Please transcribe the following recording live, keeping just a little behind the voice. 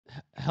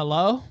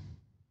Hello?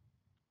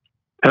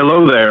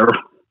 Hello there.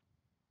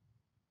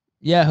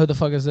 Yeah, who the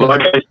fuck is this?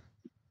 Okay.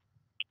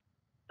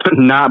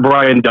 Not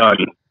Brian Dunn.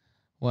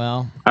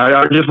 Well,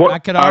 I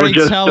could already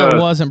tell it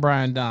wasn't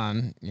Brian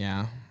Dunn.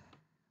 Yeah.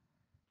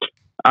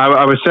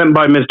 I was sent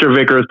by Mr.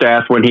 Vickers to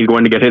ask when he's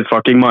going to get his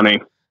fucking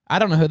money. I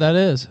don't know who that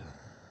is.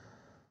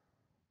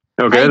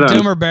 Okay, hey, then.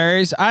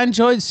 Doomerberries. I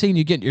enjoyed seeing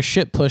you get your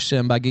shit pushed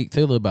in by Geek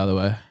Thulu, by the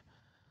way.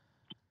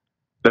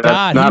 That's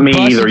God, not me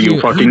either, you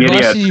fucking idiot. He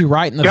busted you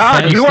right in the face,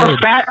 God, you are dude.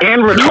 fat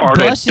and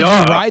retarded. He busted you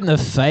right in the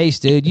face,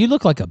 dude. You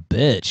look like a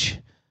bitch.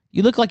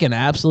 You look like an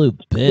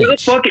absolute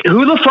bitch.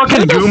 Who the fuck is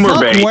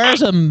Doomerberries? Who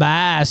wears a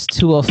mask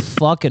to a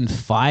fucking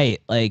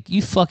fight? Like,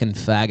 you fucking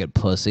faggot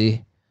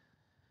pussy.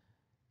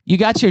 You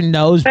got your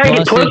nose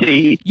busted.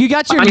 Pussy. You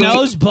got your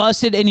nose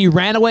busted and you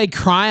ran away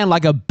crying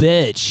like a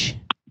bitch.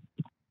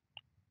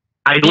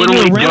 I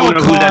literally don't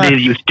know who that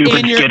is, you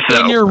stupid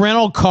schizo. In your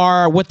rental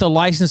car with the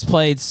license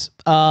plates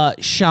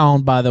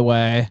shown, by the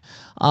way.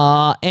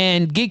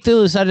 And Geek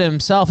Thulu said it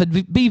himself,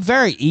 it'd be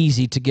very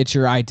easy to get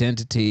your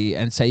identity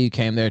and say you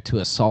came there to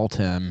assault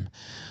him.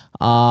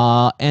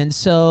 And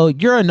so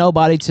you're a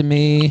nobody to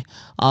me.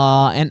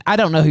 And I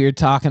don't know who you're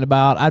talking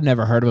about. I've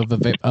never heard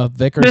of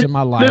Vickers in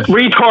my life. This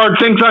retard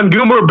thinks I'm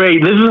Goomer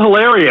bait. This is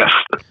hilarious.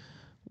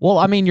 Well,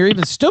 I mean, you're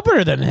even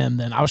stupider than him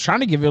then. I was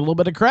trying to give you a little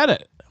bit of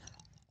credit.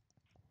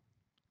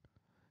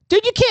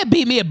 Dude, you can't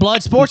beat me at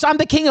blood sports. I'm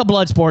the king of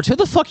blood sports. Who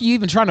the fuck are you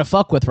even trying to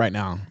fuck with right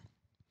now?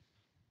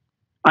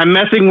 I'm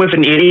messing with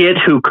an idiot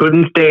who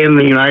couldn't stay in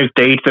the United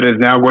States and is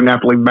now going to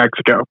have to leave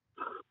Mexico.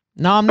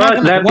 No, I'm not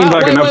going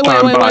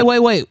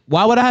to. Wait.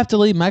 Why would I have to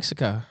leave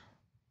Mexico?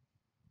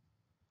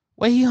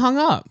 Wait, he hung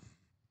up.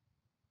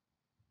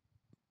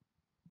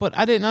 But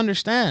I didn't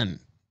understand.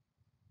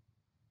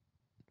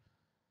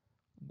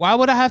 Why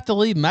would I have to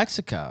leave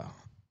Mexico?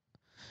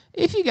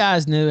 If you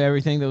guys knew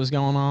everything that was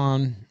going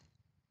on,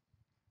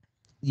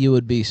 you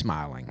would be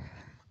smiling.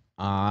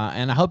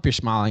 And I hope you're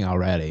smiling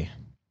already.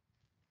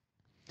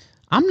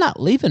 I'm not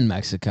leaving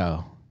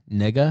Mexico,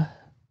 nigga.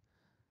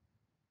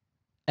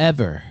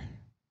 Ever.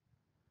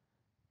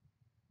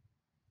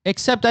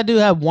 Except I do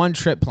have one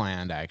trip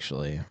planned,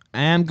 actually.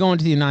 I am going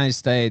to the United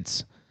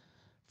States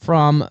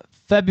from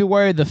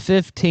February the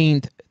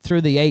 15th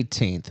through the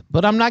 18th.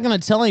 But I'm not going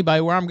to tell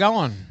anybody where I'm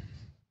going.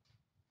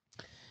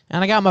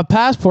 And I got my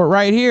passport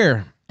right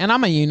here. And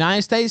I'm a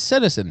United States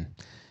citizen.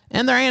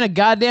 And there ain't a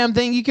goddamn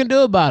thing you can do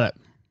about it.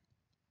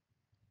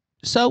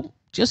 So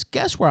just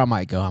guess where I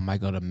might go. I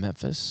might go to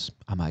Memphis.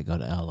 I might go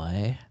to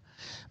LA.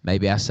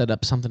 Maybe I set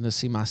up something to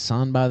see my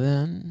son by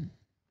then.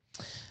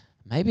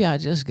 Maybe I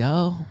just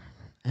go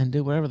and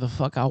do whatever the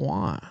fuck I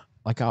want,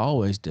 like I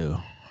always do.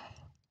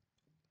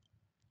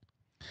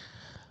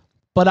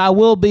 But I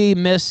will be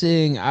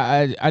missing.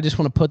 I just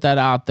want to put that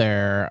out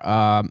there.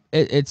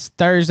 It's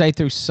Thursday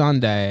through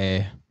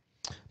Sunday,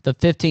 the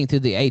 15th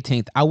through the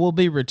 18th. I will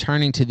be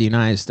returning to the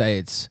United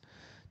States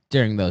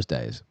during those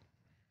days.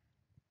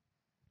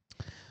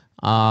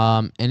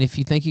 And if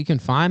you think you can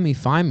find me,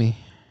 find me.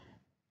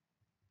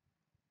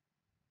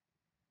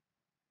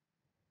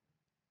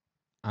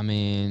 I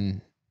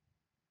mean,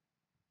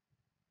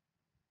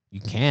 you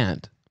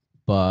can't,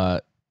 but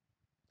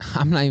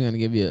I'm not even going to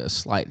give you a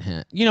slight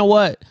hint. You know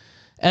what?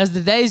 As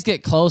the days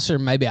get closer,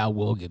 maybe I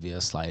will give you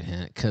a slight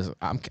hint because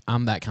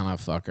I'm that kind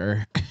of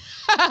fucker.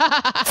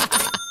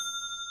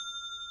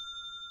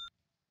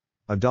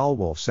 A doll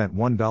wolf sent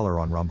 $1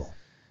 on Rumble.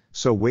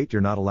 So wait,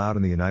 you're not allowed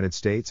in the United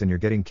States and you're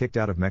getting kicked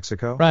out of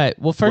Mexico? Right.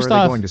 Well, first Where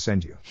are off, they going to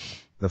send you?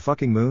 The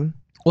fucking moon?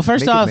 Well,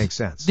 first off, makes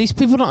sense. These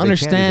people don't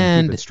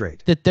understand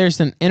that there's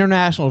an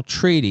international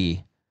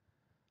treaty.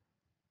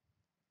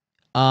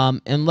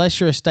 Unless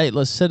you're a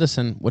stateless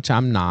citizen, which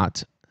I'm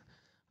not,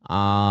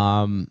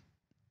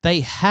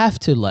 they have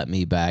to let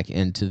me back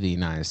into the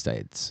United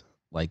States.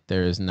 Like,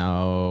 there is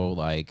no,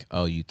 like,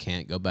 oh, you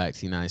can't go back to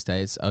the United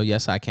States. Oh,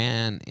 yes, I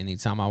can.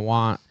 Anytime I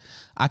want.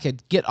 I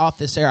could get off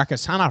this air. I could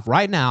sign off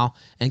right now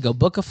and go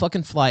book a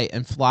fucking flight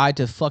and fly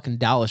to fucking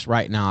Dallas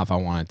right now if I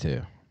wanted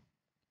to.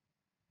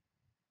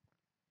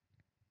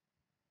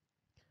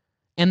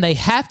 And they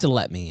have to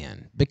let me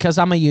in because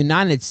I'm a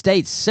United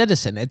States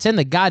citizen. It's in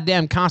the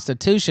goddamn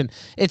Constitution.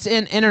 It's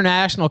in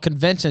international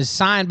conventions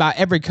signed by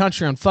every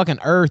country on fucking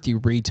earth, you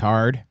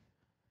retard.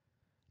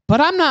 But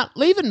I'm not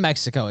leaving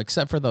Mexico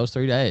except for those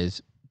 3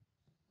 days.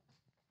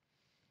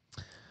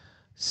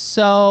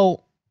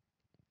 So,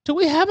 do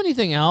we have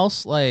anything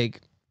else?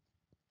 Like,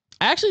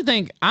 I actually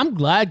think I'm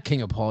glad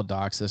King of Paul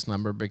docs this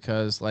number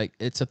because, like,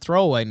 it's a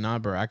throwaway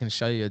number. I can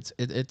show you.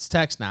 It's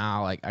text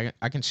now. Like,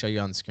 I can show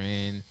you on the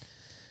screen.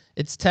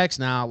 It's text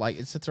now. Like,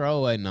 it's a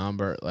throwaway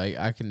number. Like,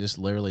 I can just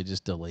literally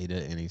just delete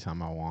it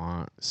anytime I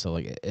want. So,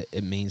 like,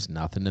 it means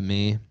nothing to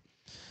me.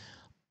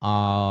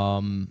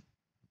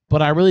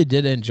 But I really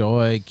did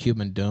enjoy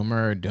Cuban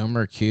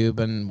Doomer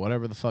Cuban,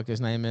 whatever the fuck his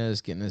name is,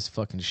 getting his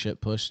fucking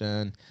shit pushed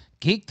in.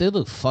 Geek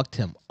Thulu fucked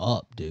him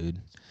up, dude.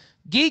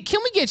 Geek,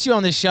 can we get you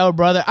on this show,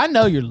 brother? I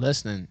know you're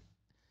listening.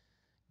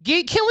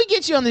 Geek, can we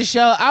get you on this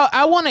show?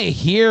 I want to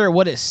hear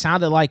what it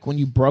sounded like when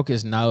you broke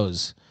his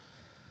nose.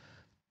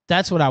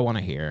 That's what I want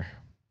to hear.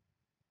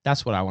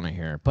 That's what I want to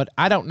hear. But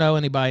I don't know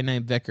anybody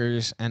named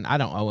Vickers, and I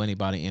don't owe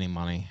anybody any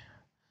money.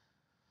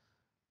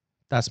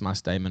 That's my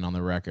statement on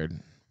the record.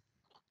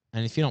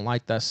 And if you don't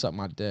like that, suck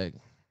my dick.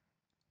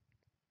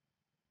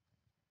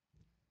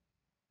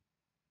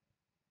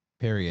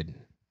 Period.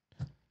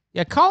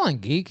 Yeah, Colin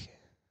Geek.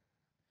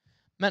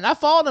 Man, I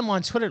followed him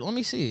on Twitter. Let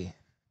me see.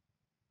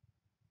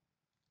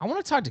 I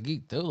want to talk to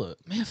Geek Thula.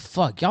 Man,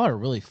 fuck. Y'all are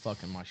really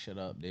fucking my shit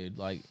up, dude.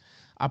 Like,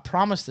 I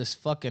promised this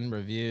fucking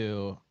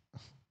review.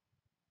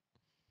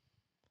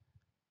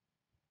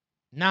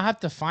 Now I have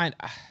to find...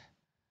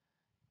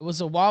 It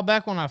was a while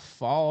back when I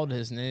followed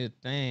his new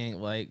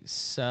thing. Like,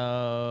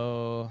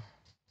 so...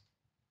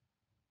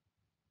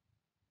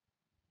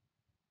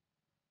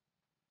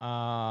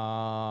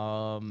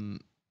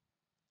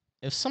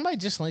 If somebody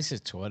just links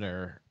his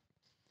Twitter,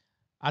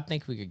 I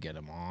think we could get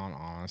him on,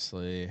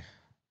 honestly.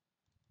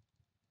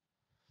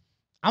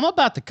 I'm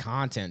about the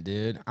content,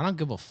 dude. I don't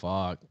give a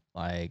fuck.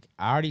 Like,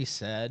 I already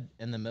said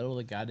in the middle of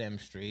the goddamn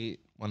street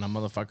when a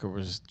motherfucker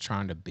was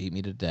trying to beat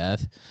me to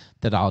death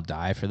that I'll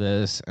die for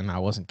this, and I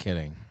wasn't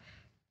kidding.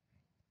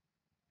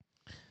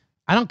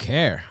 I don't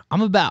care.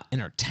 I'm about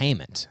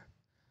entertainment.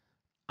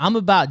 I'm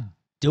about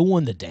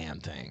doing the damn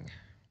thing.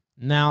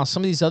 Now,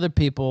 some of these other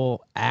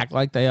people act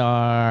like they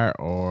are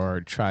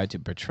or try to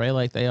portray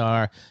like they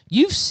are.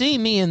 You've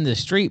seen me in the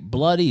street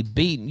bloody,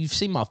 beaten. You've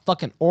seen my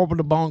fucking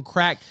orbital bone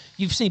cracked.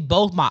 You've seen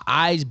both my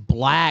eyes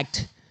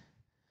blacked.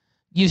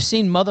 You've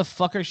seen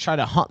motherfuckers try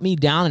to hunt me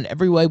down in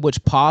every way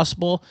which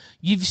possible.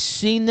 You've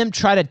seen them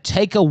try to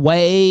take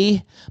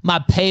away my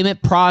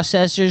payment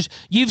processors.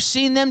 You've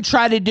seen them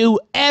try to do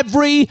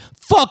every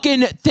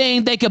fucking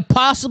thing they could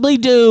possibly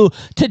do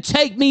to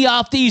take me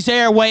off these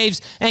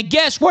airwaves. And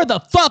guess where the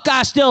fuck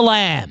I still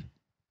am?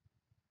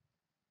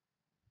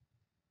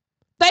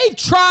 They've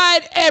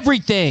tried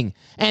everything.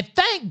 And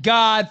thank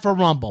God for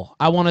Rumble,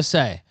 I want to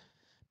say.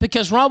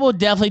 Because Rumble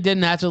definitely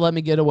didn't have to let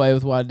me get away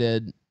with what I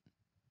did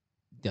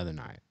the other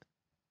night.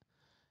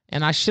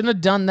 And I shouldn't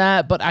have done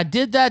that, but I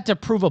did that to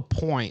prove a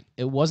point.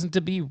 It wasn't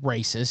to be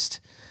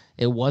racist.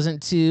 It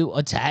wasn't to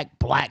attack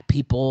black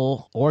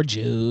people or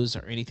Jews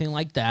or anything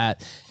like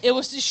that. It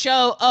was to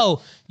show,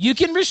 oh, you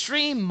can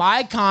restream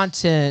my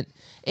content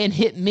and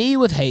hit me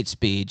with hate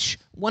speech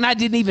when I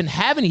didn't even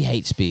have any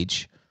hate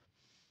speech.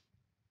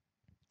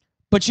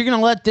 But you're going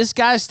to let this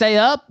guy stay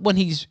up when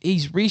he's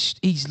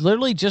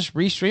literally just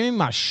restreaming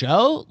my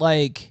show?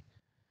 Like,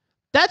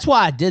 that's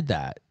why I did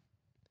that.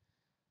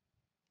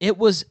 It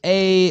was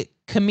a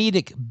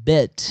comedic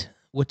bit,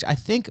 which I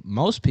think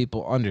most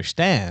people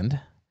understand.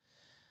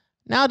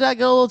 Now, did I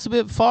go a little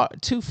bit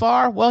too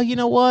far? Well, you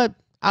know what?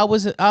 I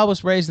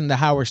was raised in the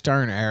Howard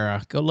Stern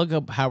era. Go look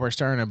up Howard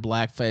Stern and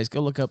blackface. Go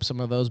look up some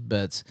of those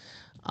bits.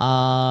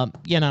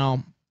 You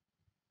know,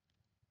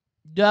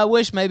 do I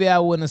wish maybe I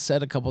wouldn't have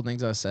said a couple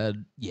things I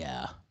said?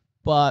 Yeah.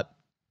 But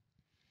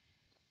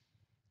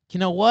you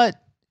know what?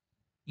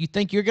 You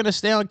think you're going to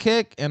stay on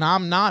Kick and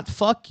I'm not?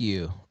 Fuck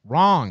you.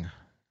 Wrong.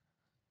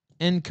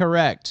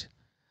 Incorrect.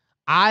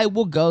 I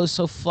will go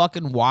so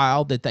fucking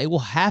wild that they will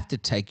have to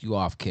take you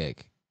off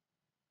Kick.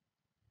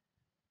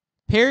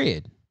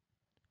 Period.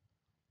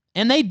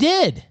 And they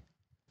did.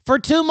 For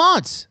 2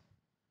 months.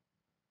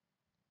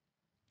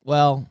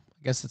 Well,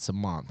 I guess it's a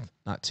month,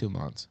 not 2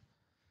 months.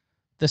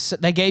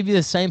 They gave you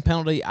the same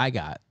penalty I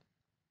got.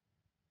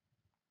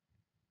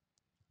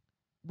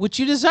 Which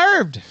you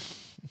deserved.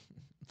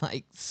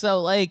 I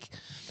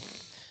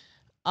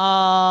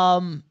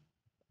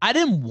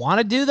didn't want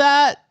to do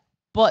that.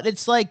 But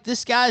it's like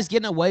this guy's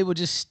getting away with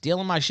just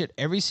stealing my shit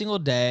every single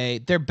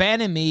day. They're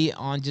banning me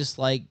on just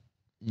like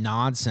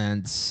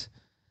nonsense.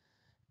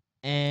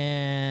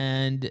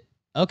 And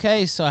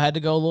okay, so I had to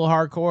go a little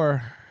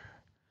hardcore.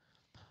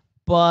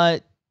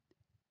 But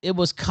it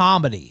was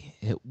comedy.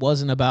 It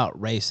wasn't about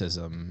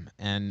racism.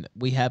 And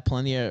we had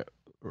plenty of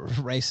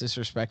racist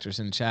respecters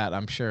in chat,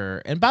 I'm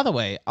sure. And by the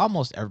way,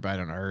 almost everybody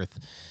on Earth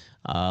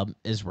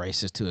is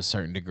racist to a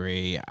certain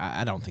degree.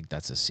 I don't think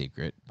that's a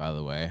secret, by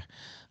the way.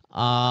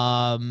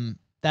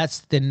 That's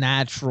the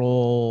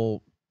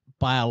natural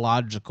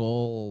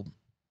biological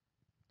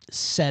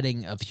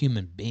setting of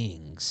human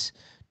beings,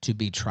 to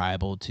be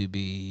tribal, to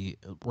be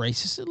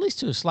racist, at least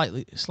to a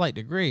slight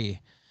degree.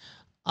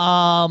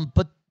 But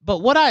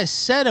what I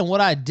said and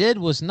what I did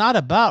was not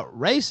about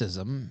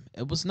racism.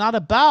 It was not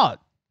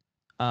about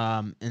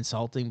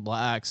insulting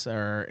blacks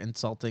or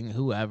insulting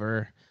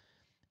whoever.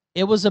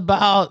 It was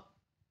about,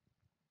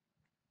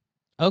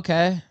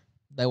 okay,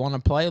 they want to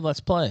play, let's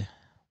play.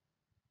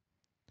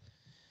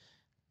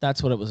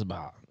 That's what it was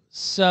about.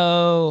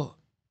 So,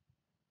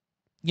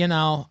 you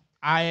know,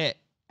 I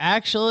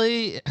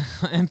actually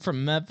am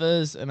from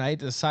Memphis, and I hate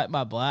to cite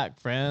my black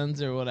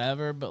friends or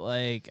whatever, but,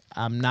 like,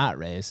 I'm not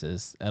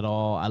racist at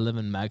all. I live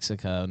in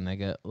Mexico,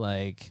 nigga.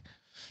 Like,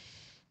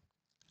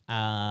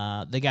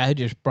 the guy who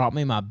just brought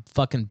me my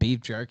fucking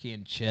beef jerky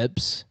and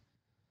chips,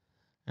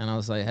 and I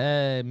was like,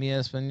 hey, mi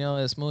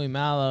español es muy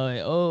malo.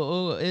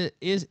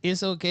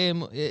 It's okay.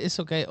 It's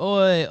okay.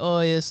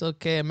 Oy, it's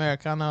okay,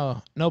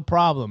 Americano. No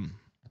problem.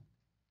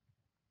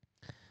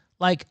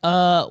 Like,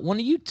 one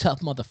of you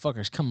tough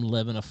motherfuckers come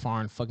live in a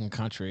foreign fucking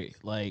country.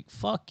 Like,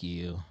 fuck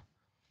you.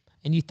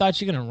 And you thought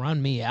you're gonna run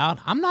me out?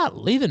 I'm not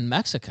leaving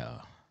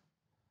Mexico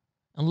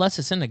unless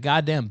it's in a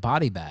goddamn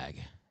body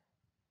bag.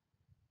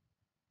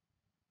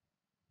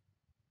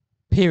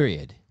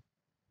 Period.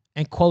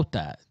 And quote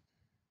that.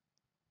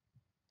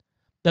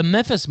 The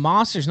Memphis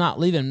Monster's not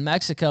leaving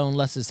Mexico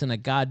unless it's in a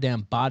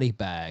goddamn body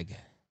bag.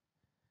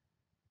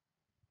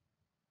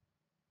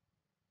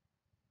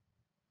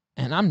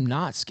 And I'm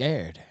not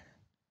scared.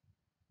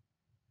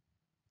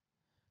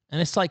 And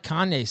it's like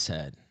Kanye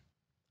said,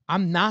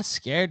 I'm not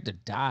scared to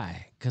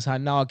die because I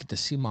know I'll get to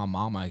see my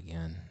mama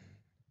again.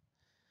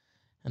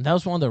 And that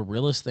was one of the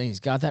realest things.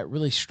 God, that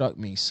really struck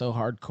me so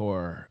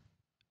hardcore.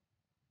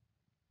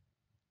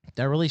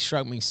 That really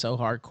struck me so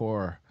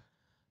hardcore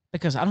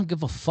because I don't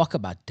give a fuck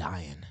about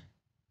dying.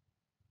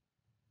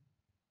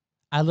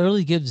 I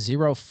literally give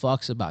zero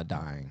fucks about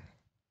dying.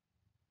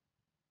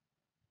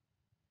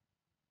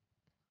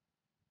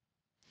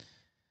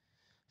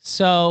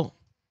 So,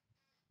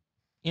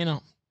 you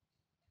know,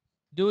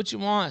 do what you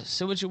want,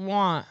 say what you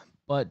want,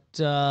 but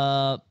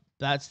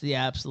that's the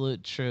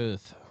absolute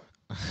truth.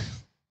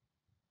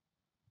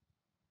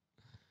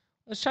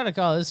 Let's try to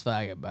call this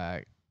faggot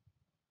back.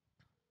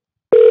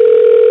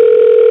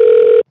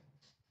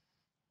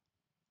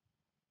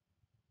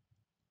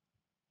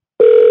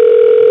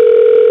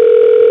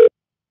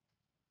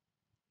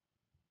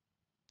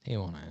 He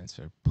won't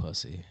answer,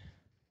 pussy.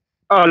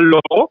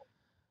 Hello?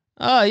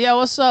 Oh, yeah,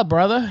 what's up,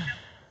 brother?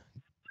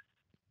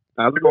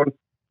 How's it going?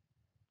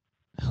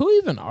 Who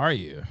even are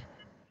you?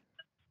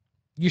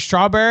 You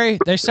strawberry?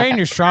 They're saying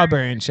you're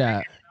strawberry in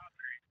chat.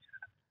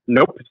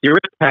 Nope. Sirius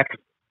Pack.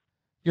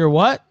 You're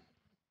what?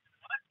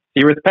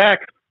 Sirius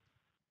Pack.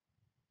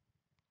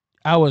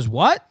 I was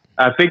what?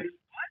 I think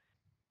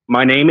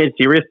my name is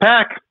Sirius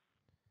Pack.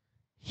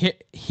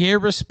 Here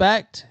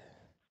respect?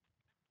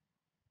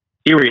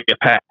 Sirius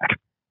Pack.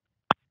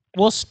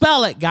 Well,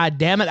 spell it,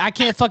 goddammit. I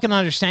can't fucking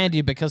understand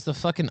you because the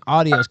fucking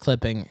audio's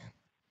clipping.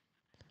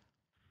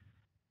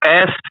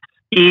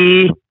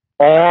 SERIOUS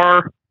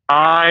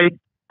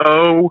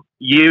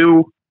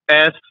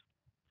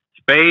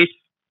space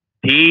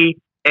PACK.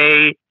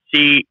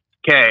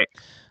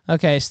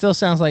 Okay, it still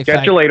sounds like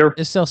Catch you later.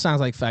 It still sounds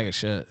like faggot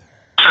shit.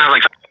 Then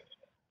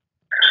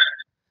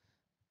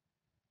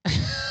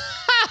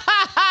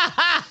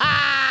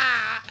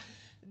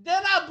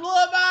I blew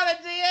him out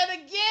at the end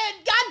again.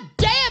 God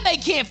damn, they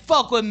can't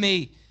fuck with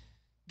me.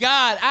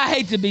 God, I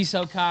hate to be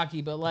so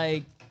cocky, but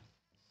like,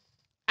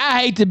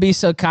 I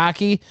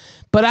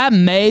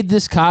made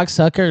this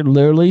cocksucker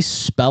literally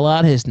spell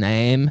out his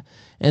name,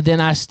 and then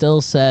I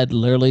still said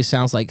literally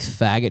sounds like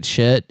faggot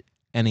shit,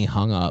 and he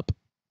hung up.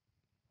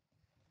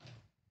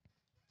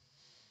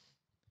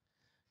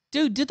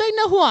 Dude, did they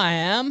know who I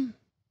am?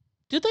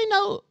 Did they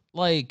know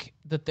like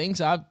the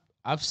things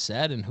I've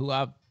said and who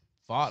I've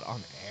fought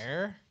on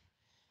air?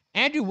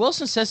 Andrew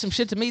Wilson said some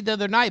shit to me the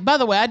other night. By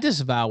the way, I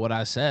disavow what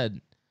I said.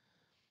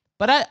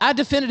 But I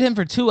defended him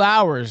for 2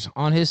 hours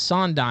on his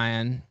son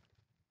dying.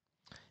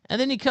 And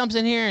then he comes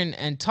in here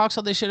and talks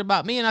all this shit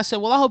about me. And I said,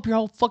 well, I hope your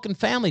whole fucking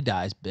family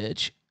dies,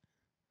 bitch.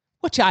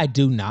 Which I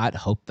do not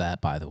hope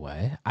that, by the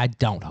way. I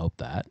don't hope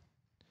that.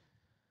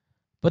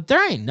 But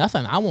there ain't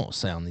nothing I won't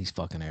say on these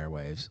fucking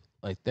airwaves.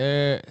 Like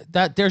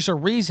there's a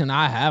reason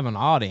I have an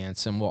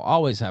audience and will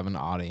always have an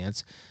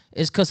audience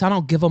is because I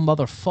don't give a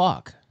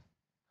motherfuck.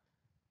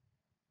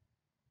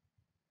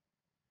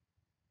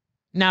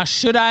 Now,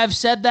 should I have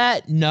said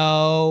that?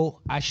 No,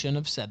 I shouldn't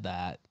have said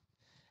that.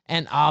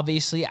 And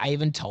obviously, I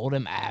even told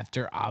him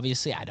after,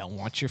 obviously, I don't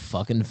want your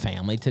fucking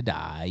family to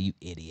die, you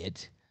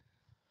idiot.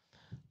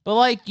 But,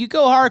 like, you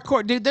go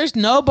hardcore. Dude, there's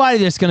nobody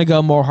that's going to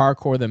go more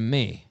hardcore than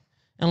me.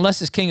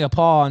 Unless it's King of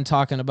Paul and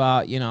talking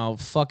about, you know,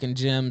 fucking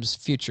Jim's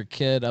future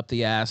kid up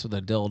the ass with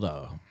a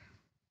dildo.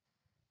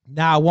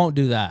 Nah, I won't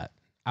do that.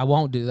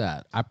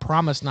 I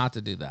promise not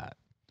to do that.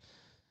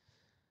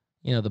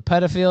 You know, the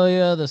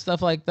pedophilia, the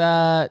stuff like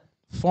that.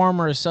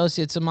 Former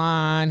associates of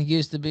mine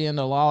used to be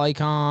into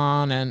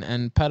lolicon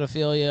and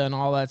pedophilia and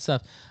all that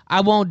stuff.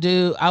 I won't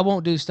do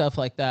stuff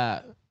like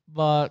that.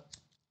 But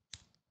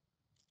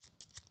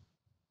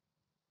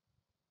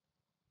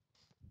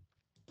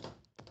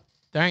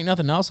there ain't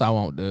nothing else I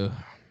won't do.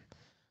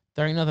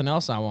 There ain't nothing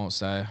else I won't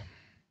say.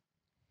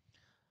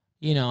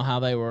 You know how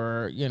they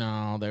were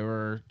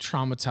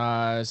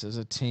traumatized as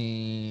a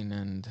teen,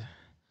 and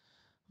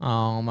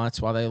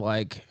that's why they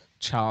like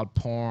child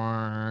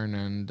porn,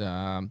 and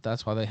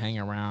that's why they hang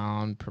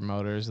around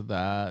promoters of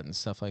that and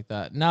stuff like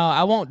that. No,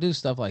 I won't do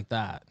stuff like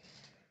that.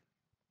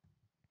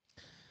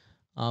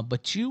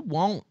 But you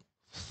won't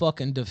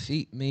fucking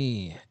defeat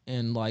me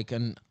in like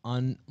an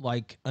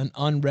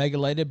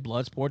unregulated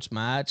blood sports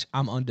match.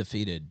 I'm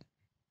undefeated.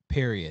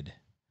 Period.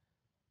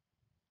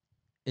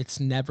 It's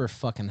never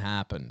fucking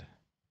happened.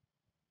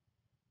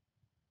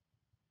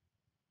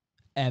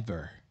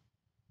 Ever.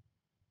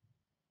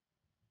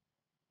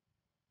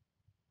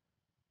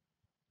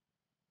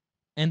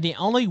 And the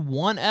only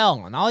one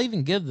L, and I'll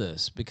even give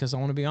this because I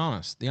want to be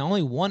honest, the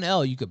only one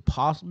L you could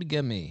possibly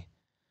give me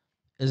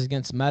is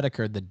against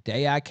Medicare the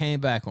day I came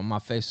back when my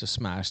face was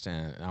smashed in.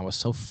 And I was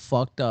so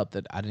fucked up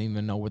that I didn't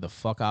even know where the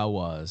fuck I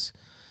was.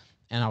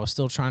 And I was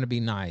still trying to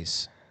be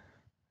nice.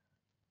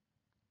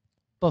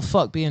 But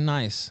fuck being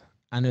nice.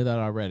 I knew that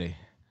already.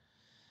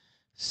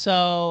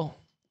 So,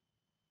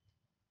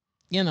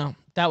 you know,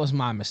 that was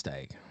my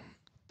mistake.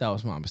 That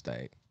was my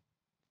mistake.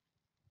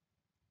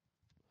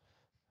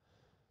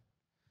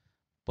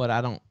 But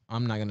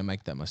I'm not going to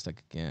make that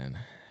mistake again.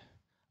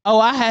 Oh,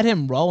 I had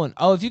him rolling.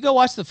 Oh, if you go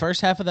watch the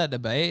first half of that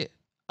debate,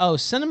 oh,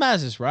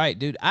 Cinemaz is right,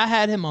 dude. I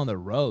had him on the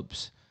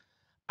ropes.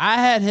 I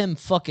had him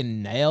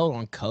fucking nailed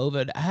on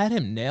COVID. I had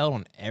him nailed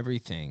on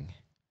everything.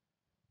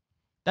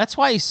 That's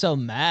why he's so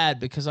mad,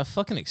 because I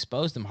fucking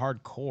exposed him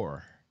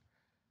hardcore.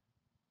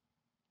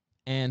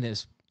 And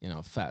his,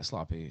 fat,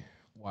 sloppy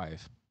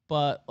wife.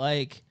 But,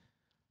 like,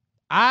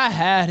 I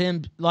had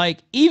him, like,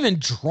 even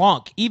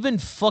drunk, even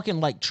fucking,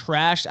 like,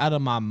 trashed out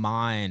of my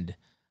mind.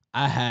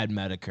 I had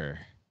Medicare.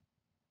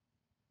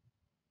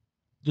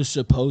 The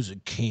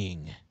supposed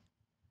king.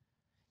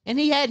 And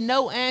he had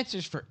no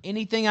answers for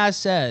anything I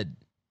said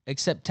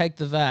except take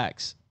the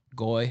vax,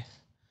 goy.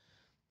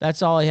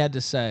 That's all he had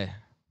to say.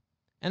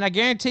 And I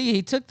guarantee you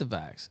he took the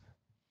vax.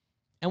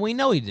 And we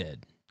know he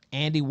did.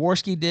 Andy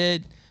Worski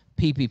did.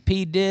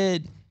 PPP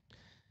did.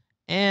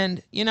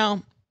 And, we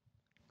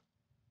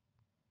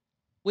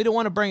don't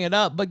want to bring it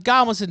up, but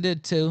Godwinson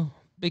did too,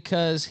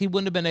 because he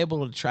wouldn't have been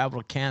able to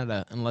travel to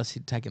Canada unless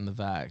he'd taken the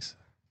vax.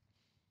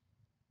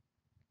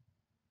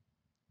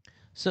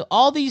 So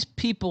all these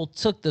people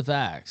took the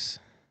vax.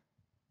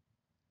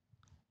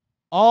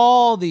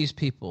 All these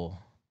people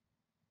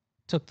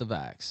took the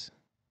vax.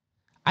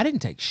 I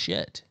didn't take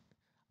shit.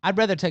 I'd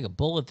rather take a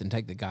bullet than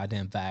take the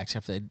goddamn vax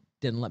after they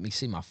didn't let me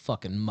see my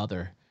fucking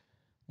mother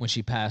when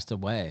she passed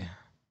away.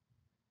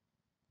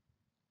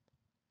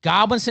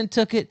 Godwinson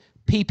took it.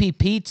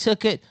 PPP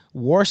took it.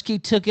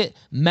 Worski took it.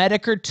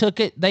 Medicare took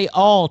it. They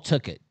all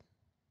took it.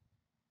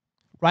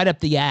 Right up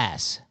the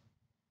ass.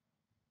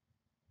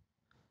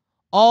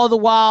 All the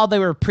while they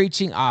were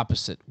preaching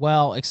opposite.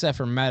 Well, except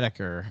for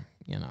Medicare,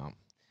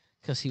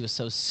 because he was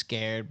so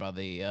scared by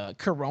the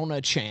Corona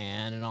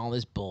Chan and all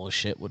this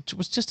bullshit, which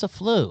was just a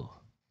flu.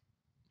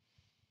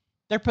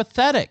 They're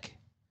pathetic.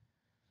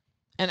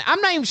 And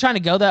I'm not even trying to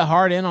go that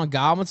hard in on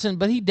Godwinson,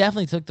 but he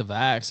definitely took the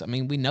vax. I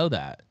mean, we know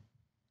that.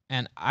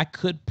 And I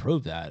could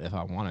prove that if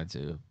I wanted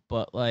to.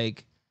 But,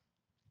 like,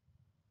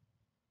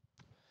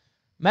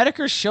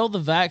 Medicare showed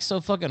the vax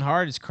so fucking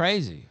hard, it's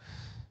crazy.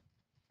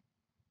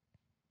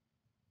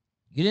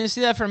 You didn't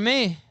see that from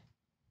me.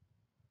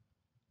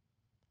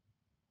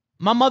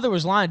 My mother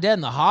was lying dead in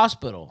the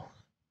hospital,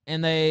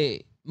 and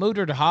they moved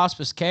her to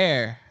hospice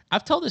care.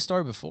 I've told this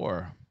story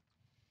before.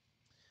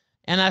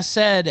 And I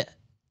said,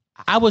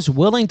 I was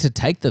willing to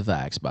take the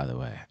vax, by the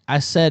way. I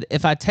said,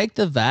 if I take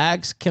the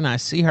vax, can I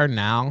see her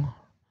now?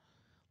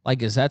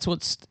 Like, is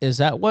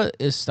that what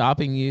is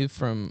stopping you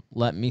from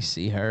letting me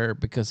see her?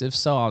 Because if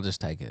so, I'll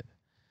just take it.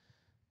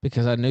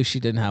 Because I knew she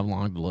didn't have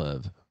long to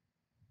live.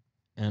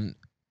 And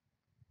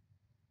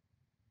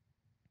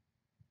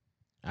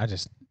I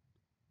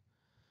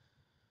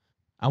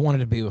wanted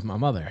to be with my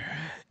mother.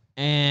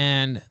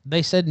 And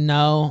they said,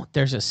 no,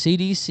 there's a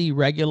CDC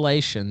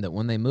regulation that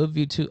when they move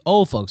you to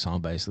old folks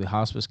home, basically,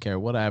 hospice care,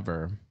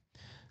 whatever,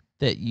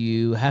 that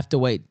you have to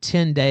wait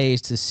 10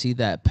 days to see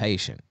that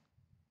patient.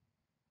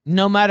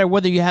 No matter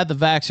whether you had the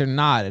vax or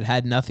not, it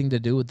had nothing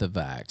to do with the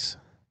vax.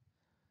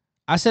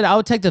 I said I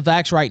would take the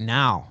vax right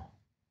now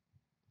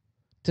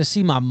to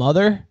see my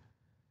mother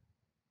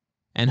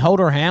and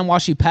hold her hand while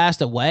she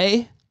passed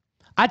away.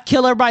 I'd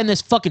kill everybody in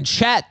this fucking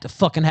chat to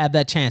fucking have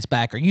that chance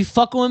back. Are you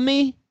fucking with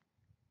me?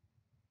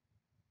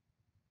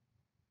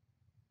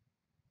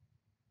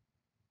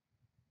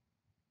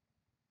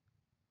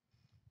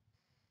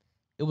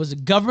 It was a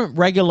government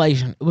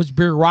regulation. It was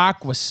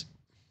bureaucracy.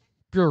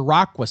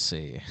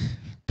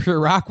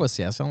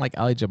 Bureaucracy. I sound like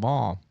Ali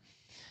Jamal.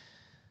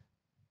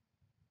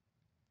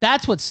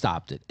 That's what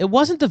stopped it. It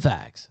wasn't the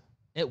vax.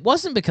 It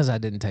wasn't because I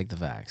didn't take the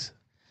vax.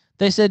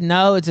 They said,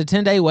 no, it's a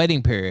 10-day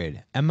waiting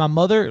period. And my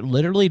mother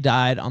literally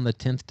died on the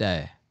 10th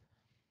day.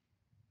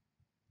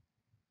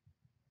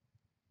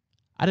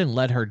 I didn't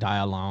let her die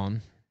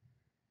alone.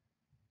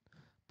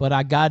 But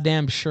I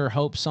goddamn sure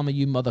hope some of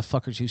you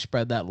motherfuckers who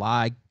spread that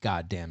lie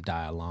goddamn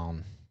die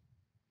alone.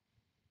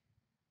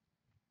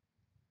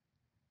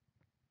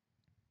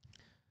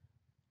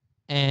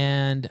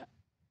 And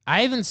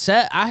I even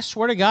said, I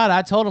swear to God,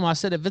 I told him, I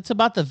said, if it's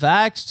about the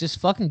vax, just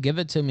fucking give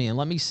it to me and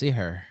let me see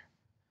her.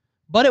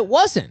 But it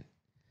wasn't.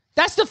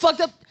 That's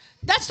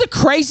the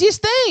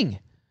craziest thing.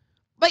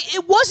 Like,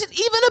 it wasn't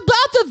even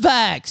about the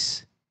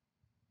vax.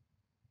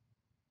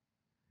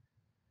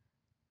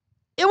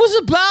 It was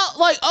about,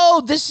 like,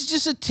 oh, this is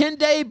just a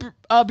 10-day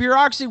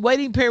bureaucracy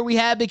waiting period we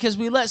had because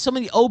we let so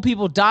many old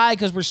people die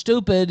because we're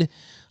stupid,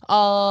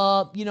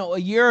 a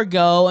year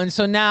ago. And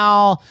so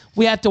now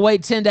we have to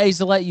wait 10 days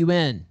to let you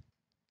in.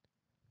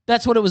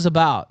 That's what it was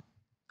about.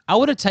 I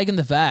would have taken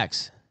the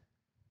vax.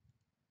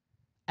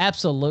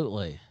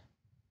 Absolutely.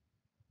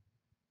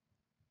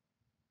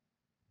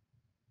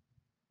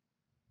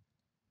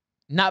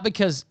 Not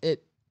because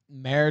it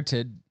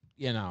merited,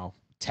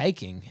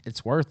 taking.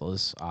 It's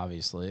worthless,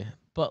 obviously.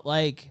 But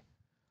like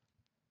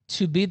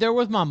to be there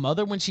with my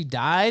mother when she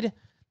died,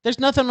 there's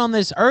nothing on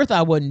this earth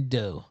I wouldn't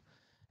do.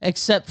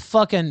 Except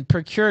fucking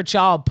procure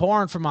child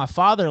porn for my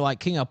father like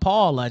King of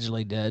Paul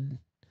allegedly did.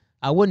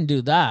 I wouldn't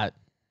do that.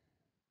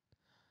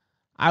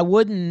 I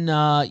wouldn't,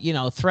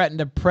 threaten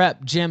to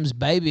prep Jim's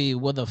baby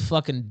with a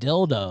fucking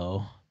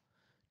dildo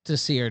to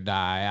see her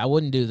die. I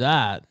wouldn't do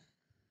that.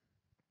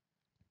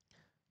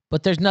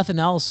 But there's nothing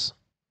else.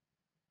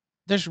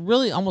 There's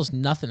really almost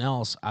nothing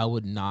else I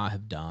would not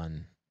have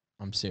done.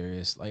 I'm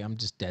serious. Like, I'm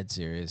just dead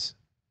serious.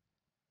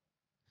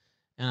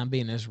 And I'm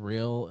being as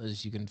real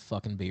as you can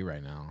fucking be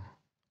right now.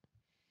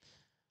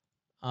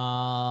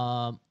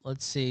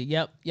 Let's see.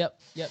 Yep.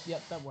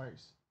 That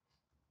works.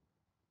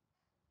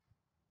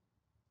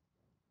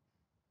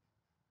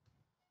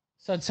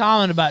 So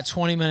Tom, in about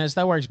 20 minutes.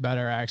 That works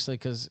better actually,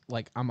 because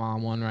like I'm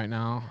on one right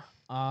now.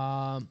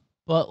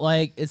 But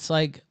like it's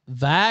like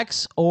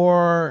vax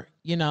or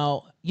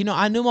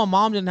I knew my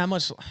mom didn't have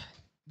much.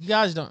 You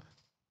guys don't.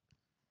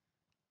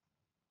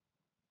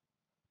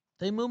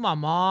 They moved my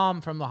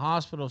mom from the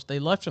hospital. If they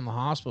left from the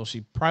hospital,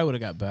 she probably would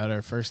have got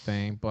better first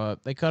thing,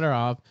 but they cut her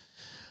off.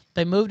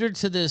 They moved her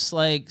to this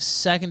like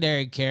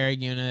secondary care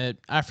unit.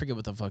 I forget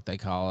what the fuck they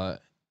call it.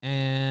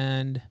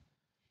 And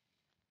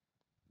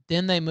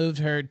then they moved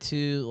her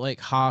to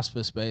like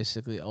hospice,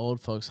 basically,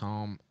 old folks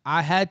home.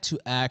 I had to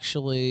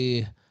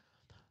actually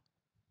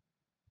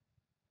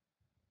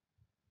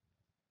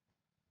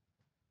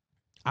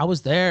I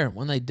was there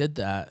when they did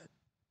that.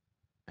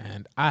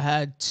 And I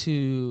had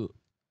to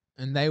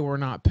and they were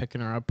not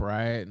picking her up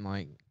right and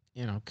like,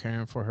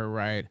 caring for her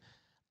right.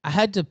 I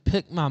had to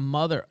pick my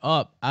mother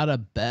up out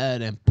of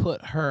bed and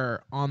put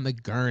her on the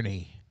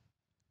gurney.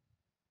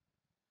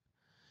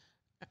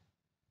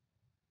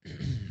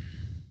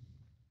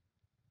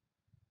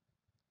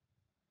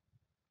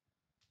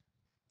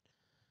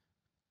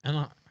 and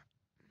I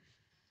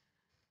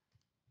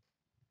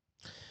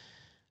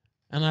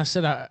and I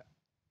said,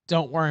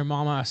 don't worry,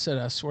 Mama. I said,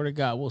 I swear to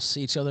God, we'll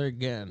see each other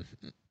again.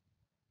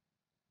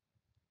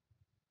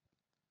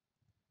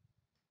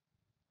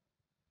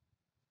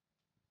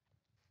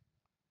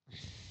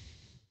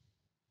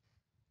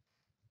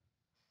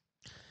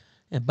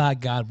 And by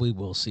God, we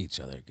will see each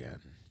other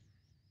again.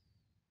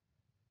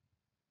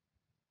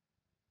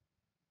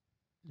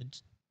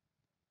 It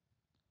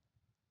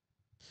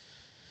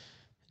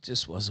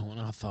just wasn't what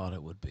I thought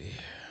it would be.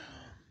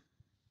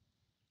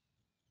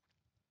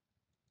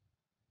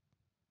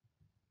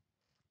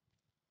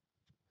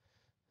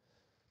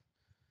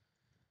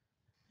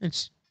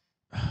 It's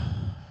I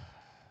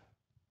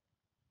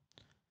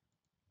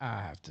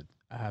have to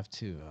I have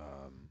to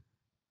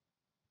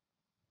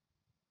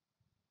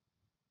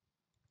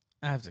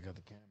I have to cut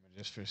the camera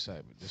just for a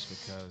second, just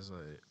because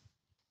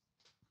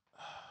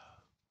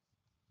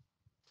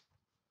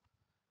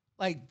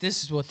like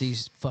this is what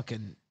these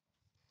fucking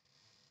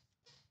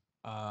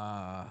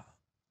uh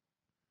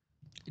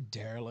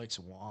derelicts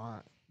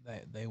want.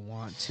 They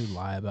want to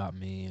lie about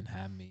me and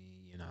have me,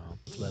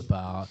 flip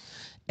out.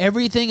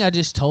 Everything I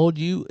just told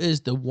you is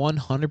the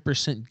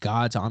 100%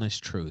 God's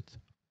honest truth.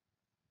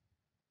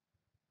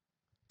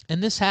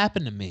 And this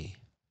happened to me.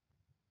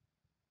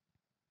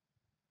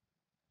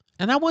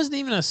 And I wasn't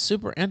even a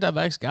super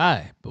anti-vax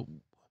guy, but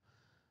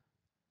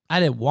I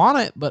didn't want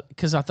it, but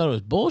because I thought it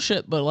was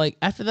bullshit. But like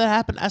after that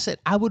happened, I said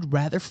I would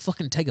rather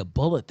fucking take a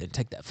bullet than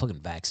take that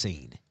fucking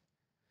vaccine.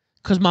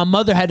 Because my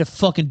mother had to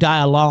fucking die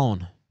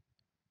alone.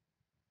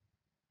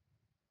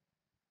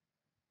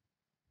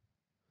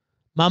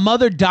 My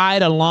mother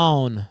died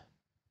alone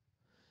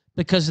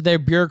because of their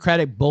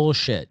bureaucratic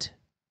bullshit.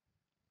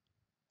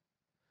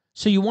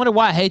 So you wonder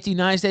why I hate the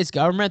United States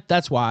government?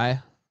 That's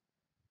why.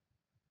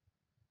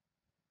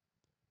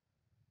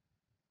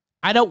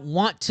 I don't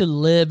want to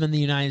live in the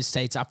United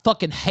States. I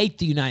fucking hate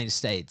the United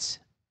States.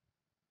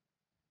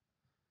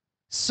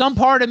 Some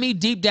part of me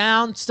deep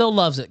down still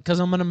loves it because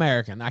I'm an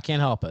American. I can't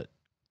help it.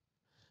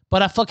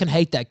 But I fucking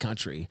hate that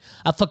country.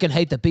 I fucking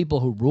hate the people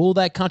who rule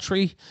that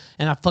country.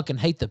 And I fucking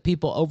hate the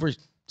people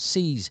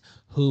overseas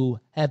who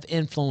have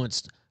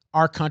influenced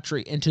our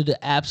country into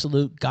the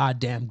absolute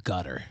goddamn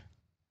gutter.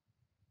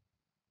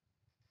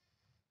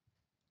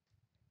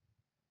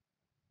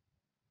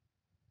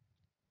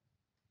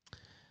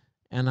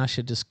 And I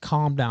should just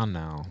calm down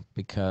now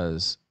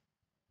because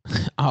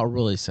I'll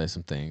really say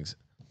some things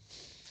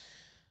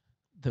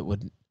that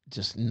would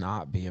just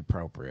not be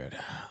appropriate.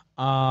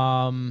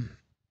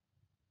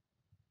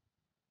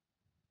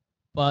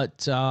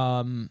 But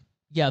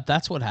yeah,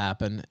 that's what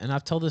happened. And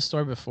I've told this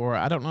story before.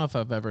 I don't know if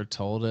I've ever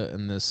told it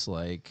in this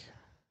like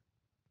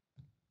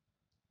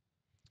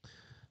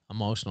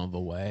emotional of a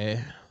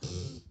way.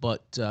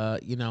 But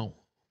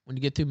when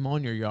you get through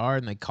mowing your yard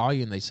and they call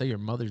you and they say your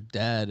mother's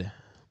dead,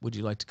 would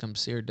you like to come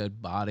see her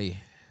dead body?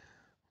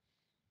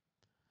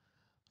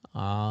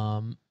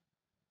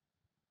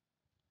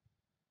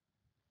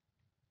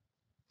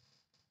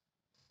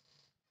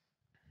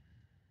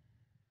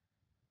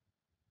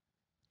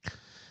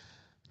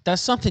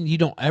 That's something you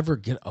don't ever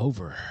get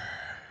over.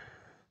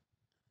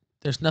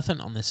 There's nothing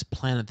on this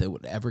planet that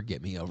would ever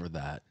get me over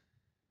that.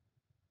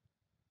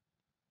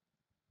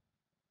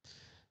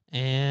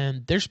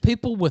 And there's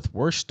people with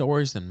worse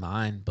stories than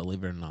mine,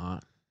 believe it or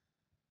not.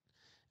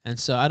 And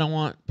so I don't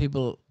want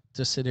people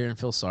to sit here and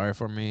feel sorry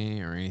for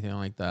me or anything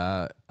like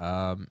that.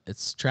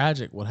 It's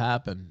tragic what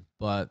happened,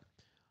 but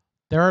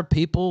there are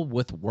people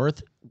with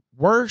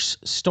worse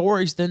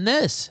stories than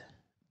this,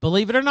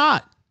 believe it or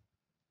not.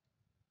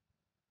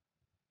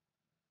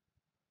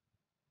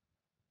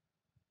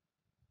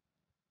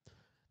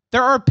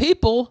 There are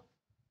people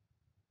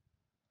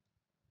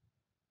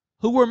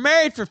who were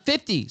married for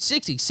 50,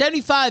 60,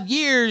 75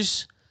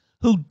 years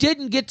who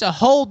didn't get to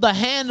hold the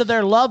hand of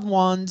their loved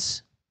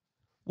ones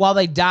while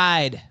they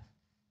died.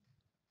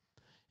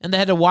 And they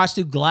had to watch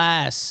through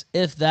glass,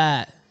 if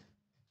that.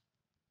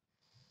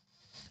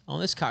 Oh,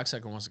 this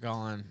cocksucker wants to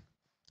call in.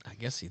 I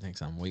guess he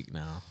thinks I'm weak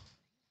now.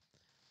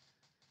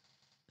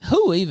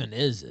 Who even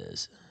is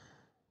this?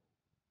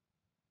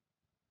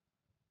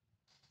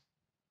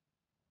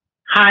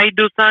 Hi,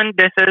 Dusan.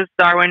 This is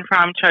Darwin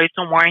from Choice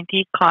and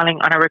Warranty calling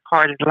on a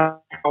recorded line.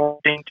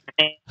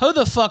 Who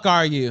the fuck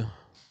are you?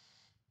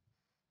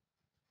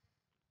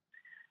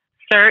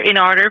 Sir, in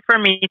order for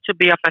me to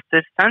be of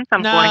assistance,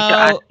 I'm going to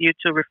ask you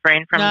to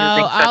refrain from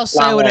using such I'll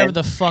say whatever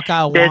the fuck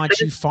I want,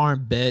 This you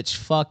farm bitch.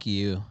 Fuck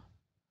you.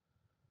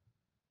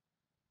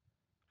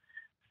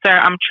 Sir,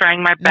 I'm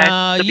trying my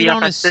best to you be of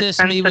don't assist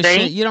assistance me with today.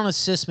 shit. You don't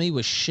assist me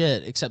with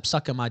shit except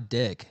sucking my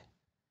dick.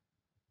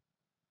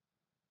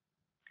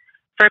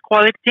 For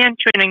quality and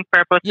training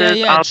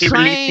purposes, I'll be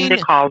releasing the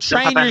call.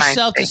 Train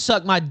yourself to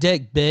suck my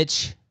dick,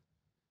 bitch.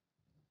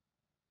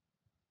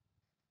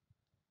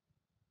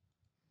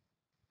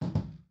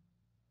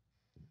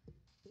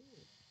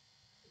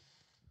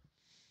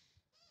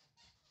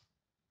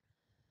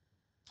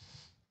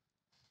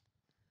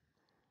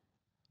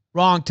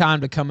 Wrong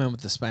time to come in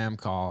with the spam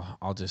call,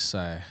 I'll just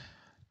say.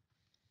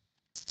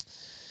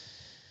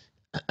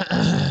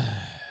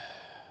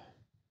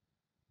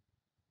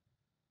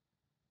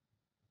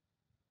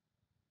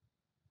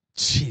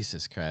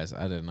 Jesus Christ,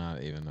 I did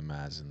not even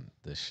imagine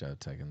this show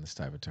taking this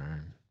type of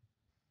turn.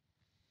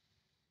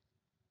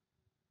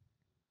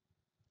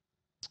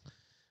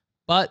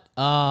 But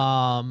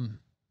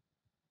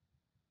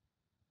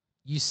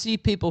you see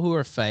people who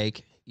are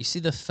fake. You see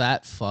the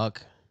fat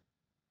fuck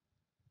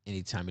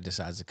anytime he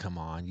decides to come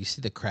on. You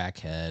see the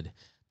crackhead.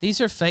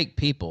 These are fake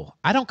people.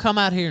 I don't come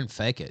out here and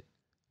fake it.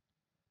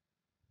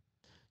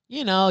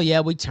 You know,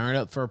 yeah, we turn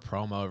up for a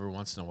promo every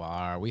once in a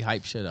while. Or we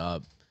hype shit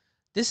up.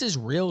 This is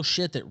real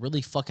shit that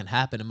really fucking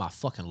happened in my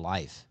fucking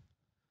life.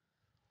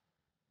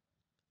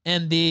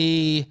 And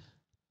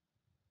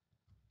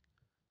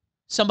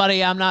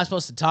somebody I'm not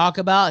supposed to talk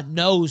about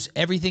knows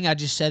everything I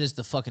just said is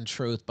the fucking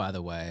truth, by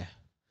the way.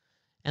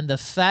 And the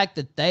fact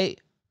that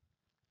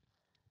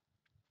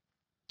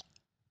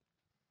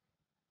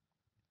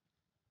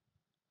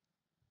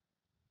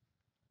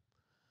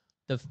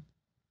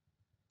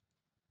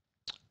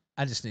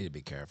I just need to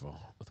be careful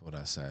with what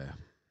I say.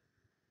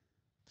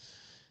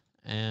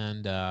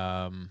 And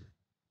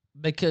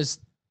because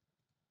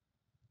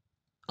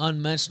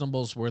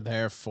unmentionables were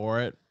there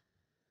for it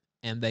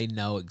and they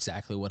know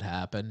exactly what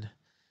happened.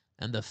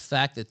 And the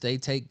fact that they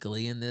take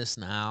glee in this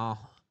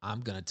now, I'm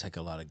going to take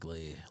a lot of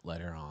glee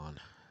later on.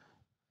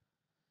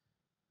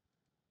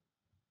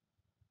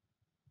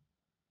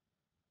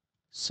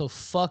 So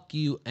fuck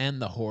you and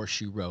the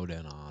horse you rode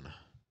in on.